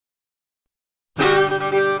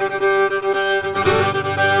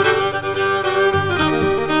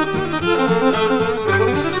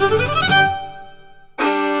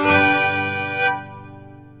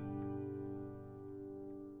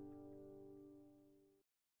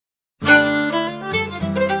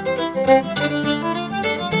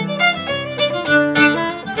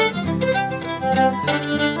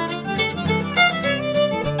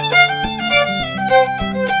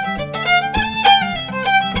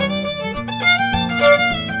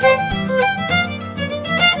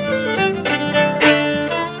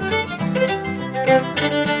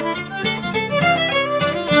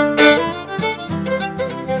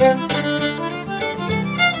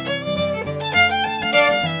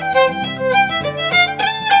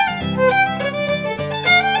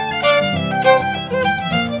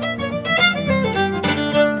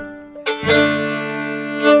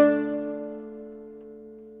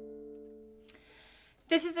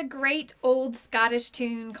a great old Scottish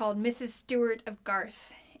tune called Mrs. Stewart of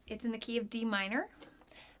Garth. It's in the key of D minor.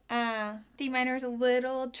 D minor is a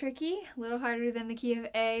little tricky, a little harder than the key of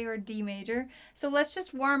A or D major. So let's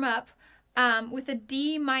just warm up with a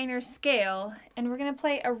D minor scale, and we're going to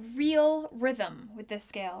play a real rhythm with this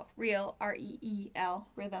scale. Real, R-E-E-L,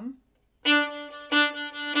 rhythm.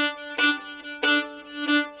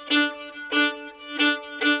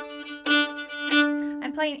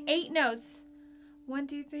 I'm playing 8 notes. 1,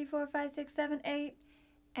 2, 3, 4, 5, 6, 7, 8,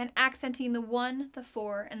 and accenting the 1, the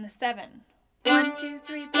 4, and the 7. 1, 2,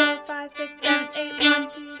 3, 4, 5, 6, 7, 8,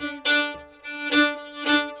 1, 2, 3, 4.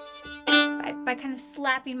 By kind of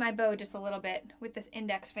slapping my bow just a little bit with this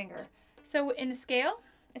index finger. So in a scale,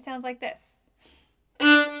 it sounds like this.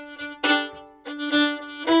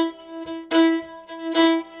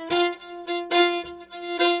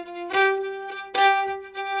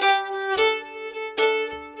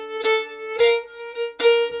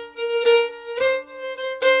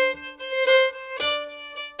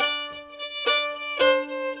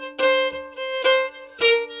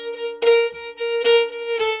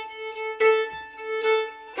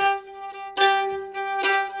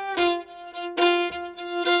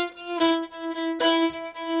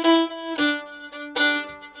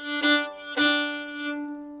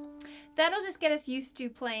 That'll just get us used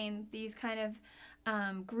to playing these kind of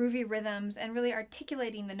groovy rhythms and really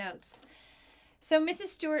articulating the notes. So Mrs.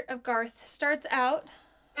 Stewart of Garth starts out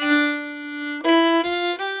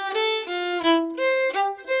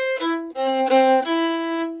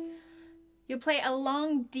you'll play a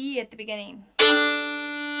long D at the beginning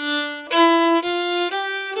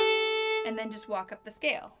and then just walk up the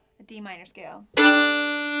scale, a D minor scale.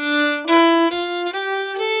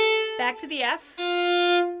 Back to the F.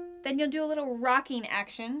 Then you'll do a little rocking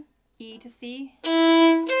action, E to C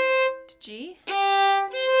to G,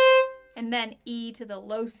 and then E to the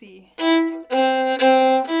low C. So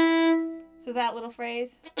that little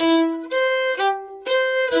phrase. Then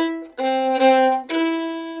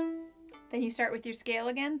you start with your scale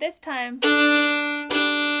again. This time,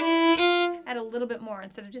 add a little bit more.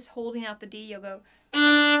 Instead of just holding out the D, you'll go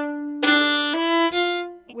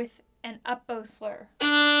with an up bow slur.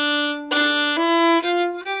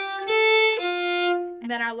 And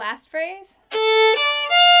then our last phrase,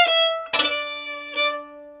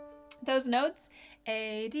 those notes,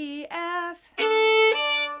 A, D, F,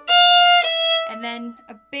 and then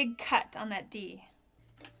a big cut on that D.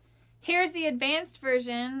 Here's the advanced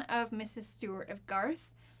version of Mrs. Stewart of Garth.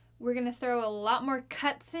 We're going to throw a lot more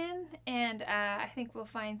cuts in, and I think we'll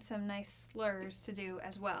find some nice slurs to do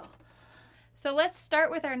as well. So let's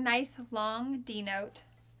start with our nice long D note.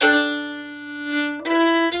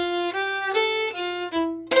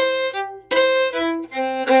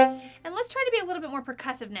 Let's try to be a little bit more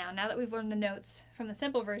percussive now that we've learned the notes from the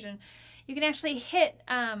simple version. You can actually hit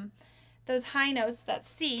those high notes, that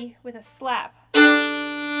C, with a slap.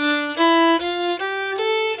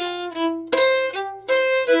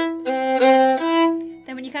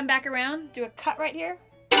 Then when you come back around, do a cut right here.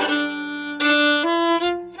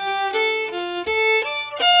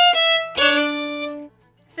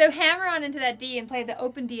 So hammer on into that D and play the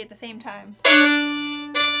open D at the same time.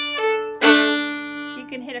 You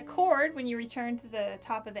can hit a chord when you return to the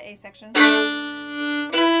top of the A section.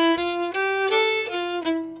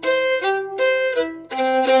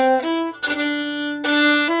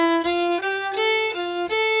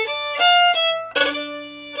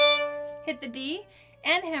 Hit the D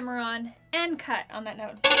and hammer on and cut on that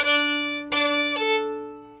note.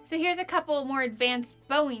 So here's a couple more advanced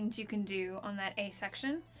bowings you can do on that A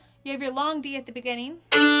section. You have your long D at the beginning.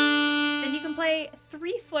 Then you can play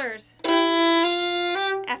 3 slurs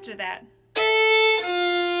after that.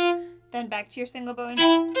 Then back to your single bowing.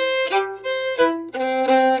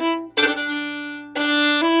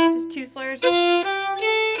 Just 2 slurs. You're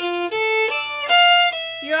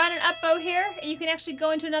on an up bow here, and you can actually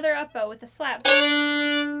go into another up bow with a slap. So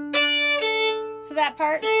that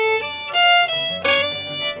part,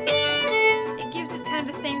 it gives it kind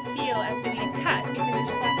of the same feel as doing a cut because you're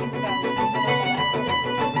slapping the bow.